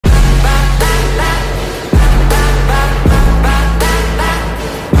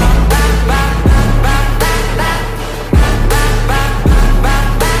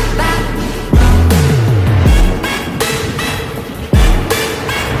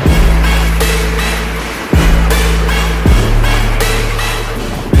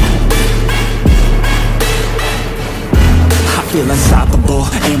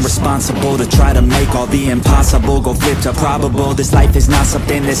responsible to try to make all the impossible go flip to probable. This life is not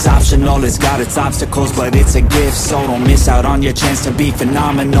something that's optional, it's got its obstacles, but it's a gift. So don't miss out on your chance to be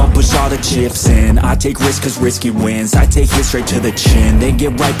phenomenal. Push all the chips in, I take risks cause risky wins. I take hits straight to the chin, then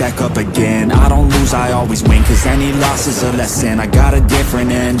get right back up again. I don't lose, I always win, cause any loss is a lesson. I got a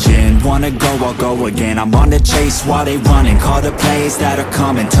different engine, wanna go, I'll go again. I'm on the chase while they running, call the plays that are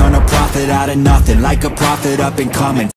coming. Turn a profit out of nothing, like a prophet up and coming.